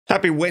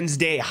Happy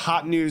Wednesday,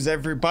 hot news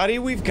everybody.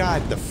 We've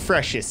got the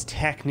freshest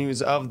tech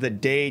news of the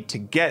day to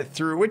get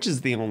through, which is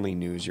the only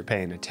news you're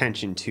paying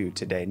attention to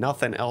today.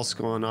 Nothing else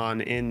going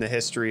on in the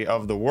history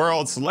of the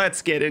world. So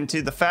let's get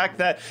into the fact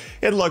that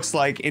it looks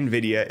like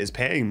Nvidia is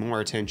paying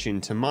more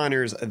attention to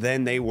miners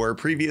than they were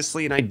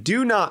previously. And I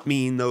do not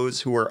mean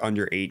those who are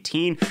under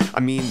 18.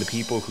 I mean the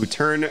people who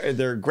turn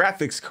their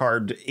graphics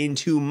card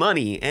into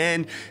money.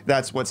 And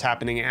that's what's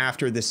happening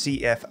after the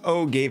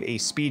CFO gave a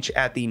speech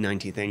at the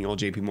 19th annual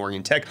JP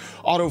Morgan Tech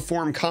Auto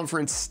Forum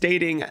conference,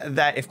 stating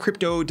that if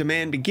crypto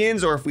demand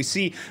begins or if we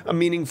see a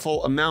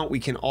meaningful amount, we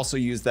can also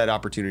use that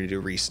opportunity to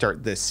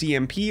restart the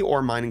CMP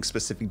or mining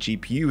specific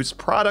GPUs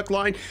product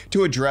line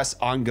to address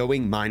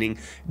ongoing mining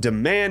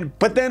demand.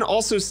 But then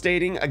also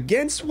stating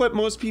against what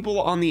most people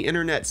on the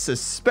internet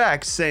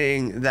suspect,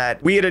 saying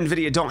that we at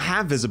Nvidia don't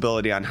have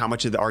visibility on how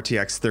much of the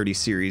RTX 30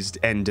 series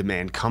end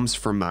demand comes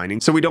from mining,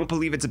 so we don't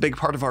believe it's a big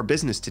part of our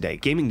business today.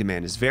 Gaming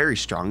demand is very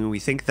strong and we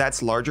think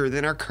that's larger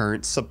than our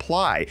current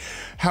supply.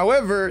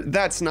 However,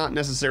 that's not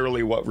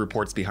necessarily what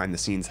reports behind the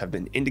scenes have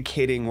been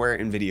indicating, where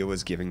Nvidia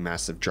was giving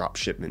massive drop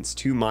shipments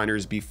to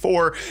miners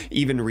before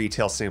even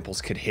retail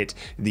samples could hit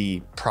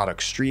the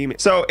product stream.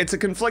 So it's a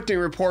conflicting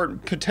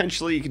report.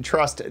 Potentially you can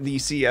trust the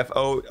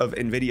CFO of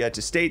Nvidia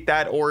to state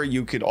that, or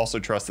you could also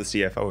trust the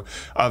CFO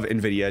of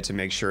Nvidia to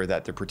make sure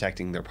that they're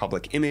protecting their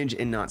public image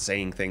and not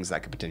saying things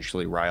that could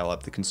potentially rile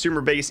up the consumer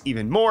base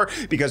even more,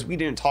 because we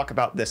didn't talk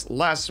about this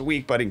last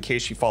week, but in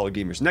case you followed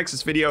Gamers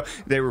Nexus video,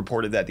 they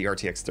reported that the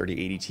RTX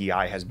 3080 Ti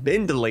has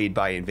been delayed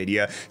by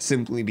Nvidia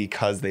simply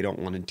because they don't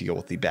want to deal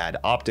with the bad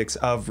optics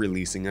of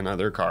releasing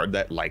another card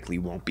that likely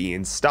won't be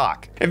in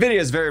stock. Nvidia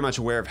is very much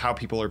aware of how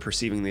people are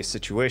perceiving this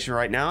situation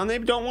right now, and they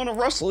don't want to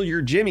rustle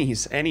your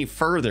jimmies any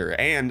further,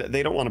 and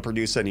they don't want to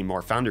produce any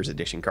more Founders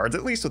Edition cards,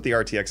 at least with the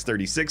RTX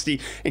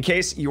 3060. In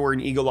case you're an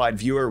eagle-eyed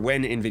viewer,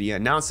 when Nvidia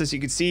announced this, you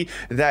could see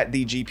that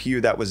the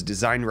GPU that was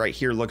designed right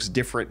here looks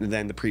different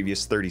than the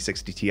previous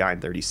 3060 Ti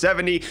and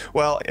 3070.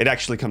 Well, it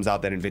actually comes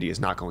out that Nvidia is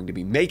not going to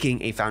be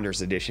making a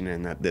Founders Edition,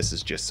 and that this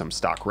is just some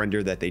stock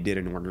render that they did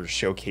in order to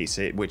showcase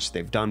it, which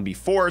they've done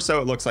before. So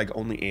it looks like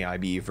only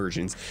AIB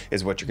versions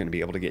is what you're going to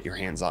be able to get your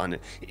hands on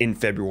in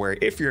February,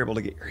 if you're able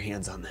to get your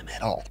hands on them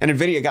at all. And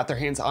Nvidia got their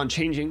hands on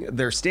changing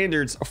their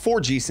standards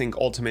for G-Sync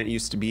Ultimate. It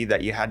used to be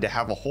that you had to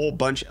have a whole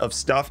bunch of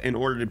stuff in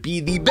order to be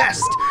the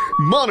best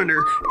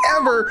monitor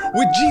ever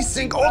with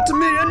G-Sync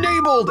Ultimate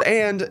enabled,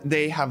 and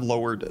they have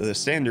lowered the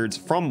standards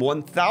from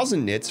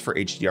 1000 nits for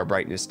HDR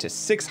brightness to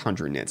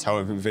 600 nits.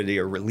 However,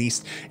 Nvidia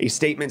released a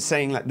statement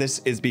saying that this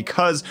is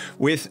because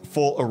with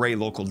full array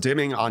local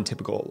dimming on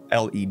typical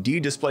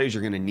LED displays,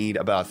 you're going to need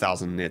about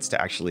 1000 nits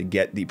to actually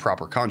get the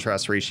proper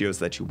contrast ratios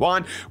that you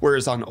want,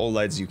 whereas on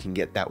OLEDs you can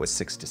get that with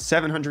 600 to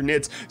 700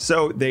 nits.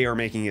 So they are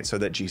making it so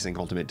that G-Sync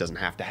Ultimate doesn't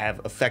have to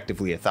have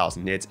effectively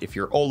 1000 nits. If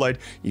you're OLED,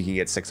 you can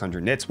get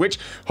 600 nits, which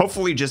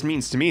hopefully just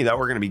means to me that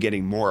we're going to be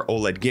getting more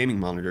OLED gaming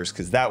monitors,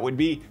 because that would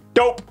be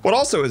dope. What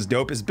also is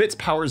dope is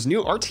Bitspower's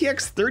new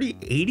RTX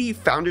 3080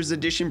 Founders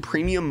Edition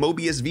Premium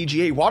Mobius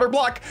VGA water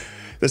block.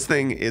 This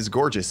thing is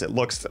gorgeous. It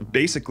looks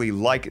basically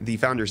like the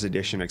Founders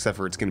Edition, except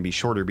for it's going to be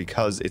shorter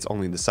because it's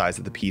only the size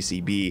of the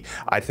PCB.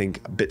 I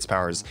think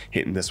Bitspower's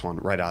hitting this one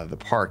right out of the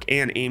park,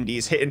 and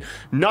AMD's hitting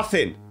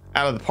nothing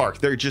out of the park.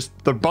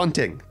 They're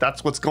bunting.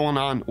 That's what's going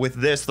on with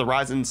this. The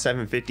Ryzen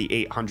 7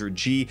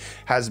 5800G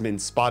has been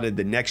spotted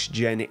the next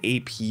gen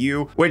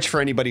APU, which for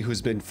anybody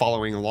who's been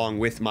following along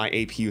with my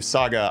APU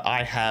saga,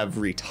 I have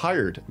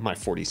retired my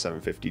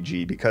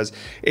 4750G because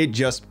it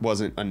just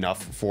wasn't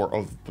enough for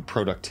of the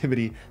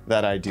productivity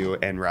that I do,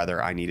 and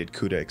rather I needed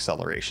CUDA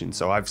acceleration.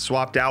 So I've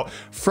swapped out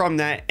from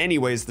that.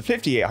 Anyways, the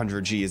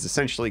 5800G is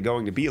essentially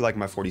going to be like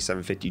my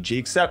 4750G,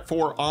 except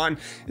for on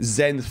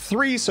Zen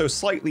 3, so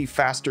slightly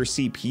faster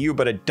CPU,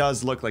 but it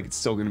does look like it's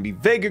still going to be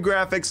Vega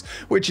graphics,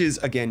 which is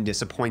again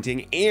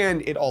disappointing.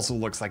 And it also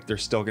looks like they're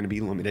still going to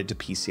be limited to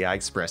PCI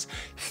Express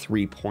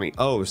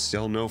 3.0,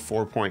 still no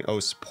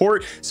 4.0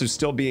 support, so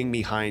still being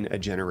behind a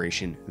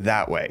generation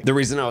that way. The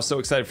reason I was so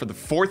excited for the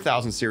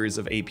 4000 series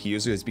of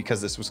APUs is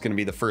because this was going to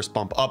be the first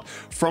bump up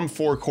from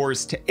 4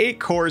 cores to 8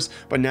 cores,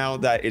 but now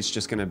that it's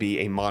just going to be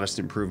a modest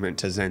improvement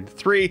to Zen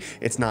 3,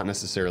 it's not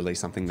necessarily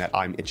something that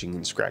I'm itching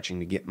and scratching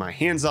to get my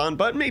hands on,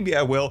 but maybe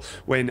I will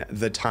when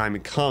the time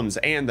comes.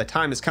 And the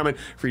time is coming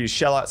for you to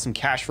shell out some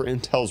cash for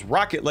Intel's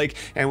Rocket Lake,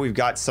 and we've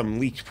got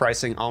some leaked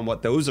pricing on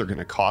what those are going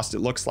to cost. It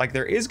looks like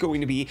there is going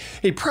to be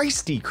a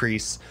price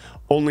decrease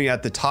only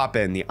at the top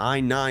end. The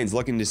i9's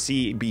looking to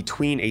see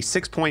between a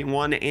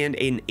 6.1 and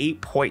an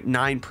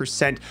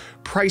 8.9%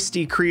 price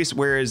decrease,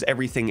 whereas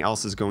everything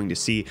else is going to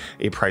see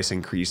a price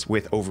increase,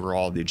 with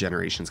overall the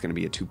generation is going to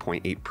be a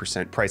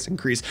 2.8% price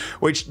increase,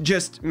 which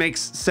just makes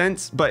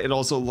sense. But it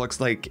also looks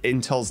like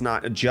Intel's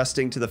not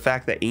adjusting to the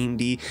fact that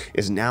AMD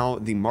is now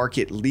the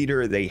market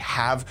leader. They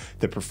have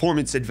the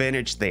performance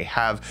advantage, they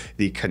have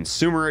the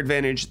consumer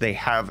advantage, they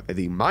have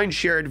the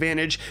mindshare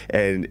advantage,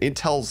 and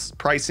Intel's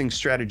pricing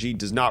strategy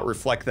does not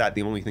reflect that.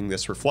 The only thing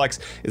this reflects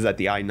is that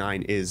the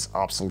i9 is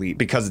obsolete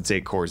because it's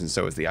 8 cores and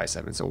so is the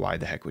i7. So why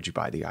the heck would you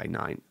buy the i9?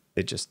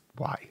 It just,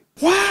 why?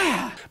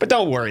 Why? But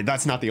don't worry,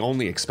 that's not the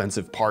only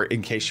expensive part.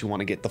 In case you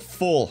want to get the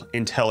full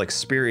Intel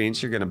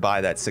experience, you're going to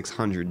buy that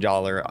 $600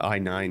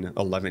 i9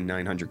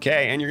 11900K,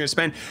 and you're going to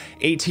spend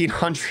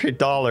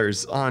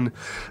 $1,800 on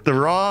the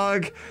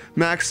ROG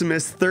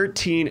Maximus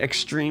 13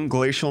 Extreme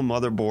Glacial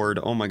motherboard.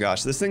 Oh my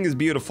gosh, this thing is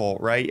beautiful,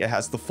 right? It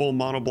has the full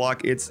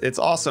monoblock. It's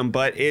awesome,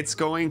 but it's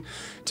going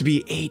to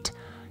be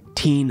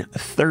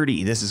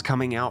 $1,830. This is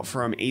coming out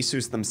from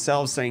ASUS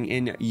themselves, saying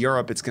in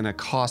Europe it's going to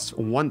cost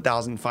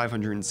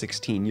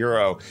 1,516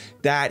 euro.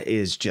 That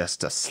is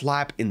just a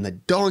slap in the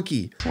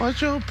donkey.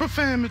 Watch your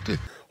profanity.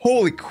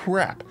 Holy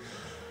crap.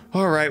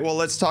 All right, well,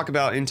 let's talk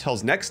about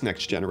Intel's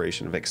next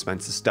generation of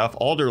expensive stuff.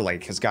 Alder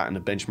Lake has gotten a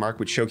benchmark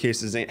which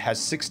showcases it has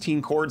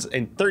 16 cores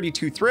and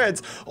 32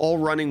 threads, all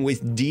running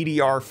with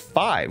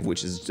DDR5,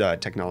 which is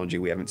technology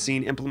we haven't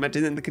seen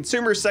implemented in the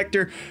consumer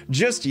sector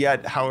just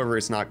yet. However,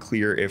 it's not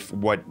clear if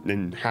what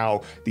and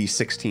how these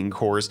 16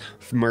 cores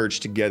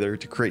merge together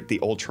to create the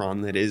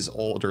Ultron that is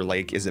Alder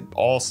Lake. Is it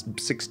all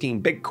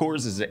 16 big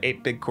cores? Is it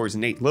 8 big cores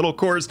and 8 little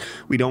cores?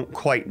 We don't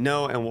quite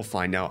know, and we'll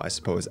find out, I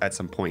suppose, at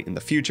some point in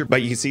the future.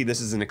 But you can see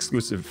this is an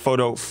exclusive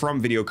photo from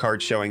Video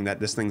Card showing that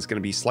this thing's going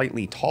to be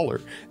slightly taller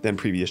than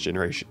previous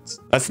generations.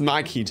 That's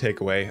my key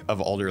takeaway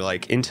of Alder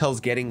Lake. Intel's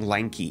getting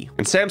lanky,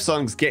 and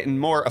Samsung's getting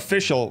more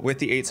official with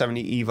the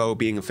 870 EVO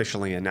being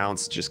officially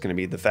announced. Just going to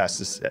be the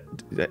fastest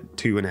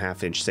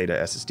 2.5-inch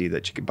SATA SSD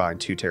that you could buy in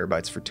 2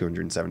 terabytes for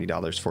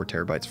 $270, 4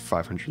 terabytes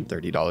for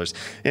 $530.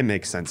 It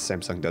makes sense.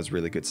 Samsung does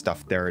really good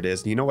stuff. There it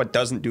is. You know what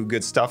doesn't do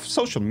good stuff?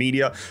 Social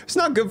media. It's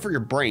not good for your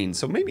brain,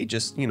 so maybe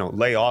just, you know,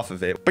 lay off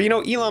of it. But you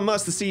know, Elon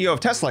Musk, the CEO of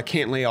Tesla,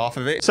 can't lay off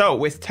of it. So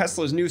with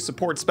Tesla's new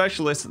support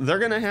specialists, they're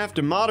gonna have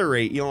to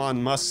moderate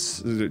Elon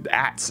Musk's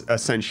acts,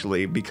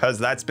 essentially, because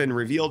that's been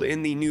revealed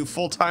in the new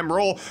full-time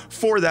role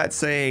for that,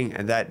 saying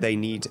that they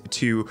need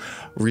to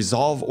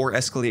resolve or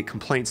escalate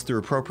complaints through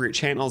appropriate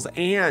channels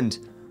and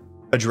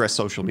address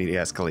social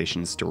media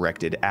escalations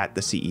directed at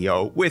the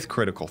CEO with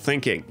critical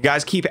thinking. You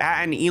guys keep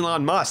atting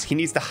Elon Musk. He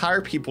needs to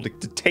hire people to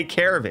take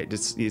care of it.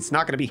 It's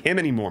not going to be him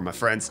anymore, my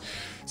friends.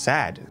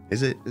 Sad.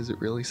 Is it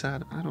really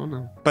sad? I don't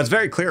know. But it's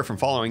very clear from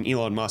following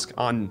Elon Musk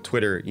on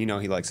Twitter, you know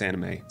he likes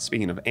anime.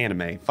 Speaking of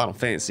anime, Final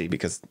Fantasy,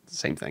 because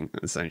same thing,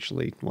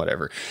 essentially,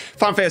 whatever.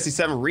 Final Fantasy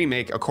VII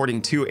Remake,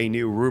 according to a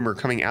new rumor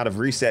coming out of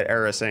Reset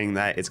Era, saying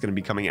that it's going to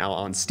be coming out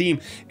on Steam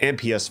and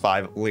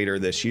PS5 later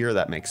this year.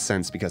 That makes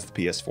sense because the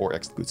PS4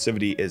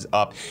 exclusivity is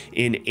up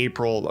in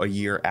April, a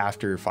year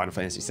after Final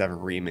Fantasy VII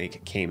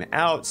Remake came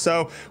out.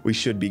 So we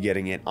should be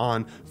getting it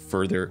on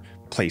further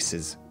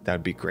places. That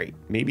would be great.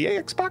 Maybe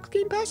a Xbox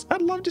Game Pass?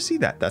 I'd love to see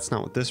that. That's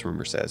not what this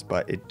rumor says,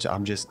 but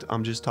I'm just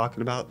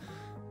talking about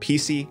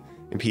PC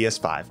and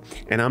PS5.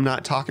 And I'm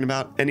not talking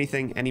about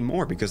anything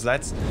anymore because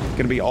that's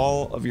gonna be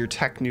all of your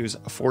tech news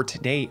for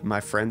today, my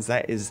friends.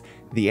 That is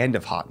the end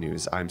of Hot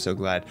News. I'm so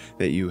glad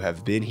that you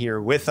have been here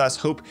with us.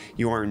 Hope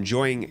you are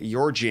enjoying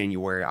your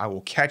January. I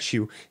will catch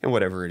you in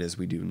whatever it is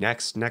we do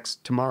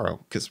next tomorrow,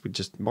 because we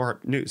just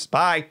more news.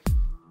 Bye.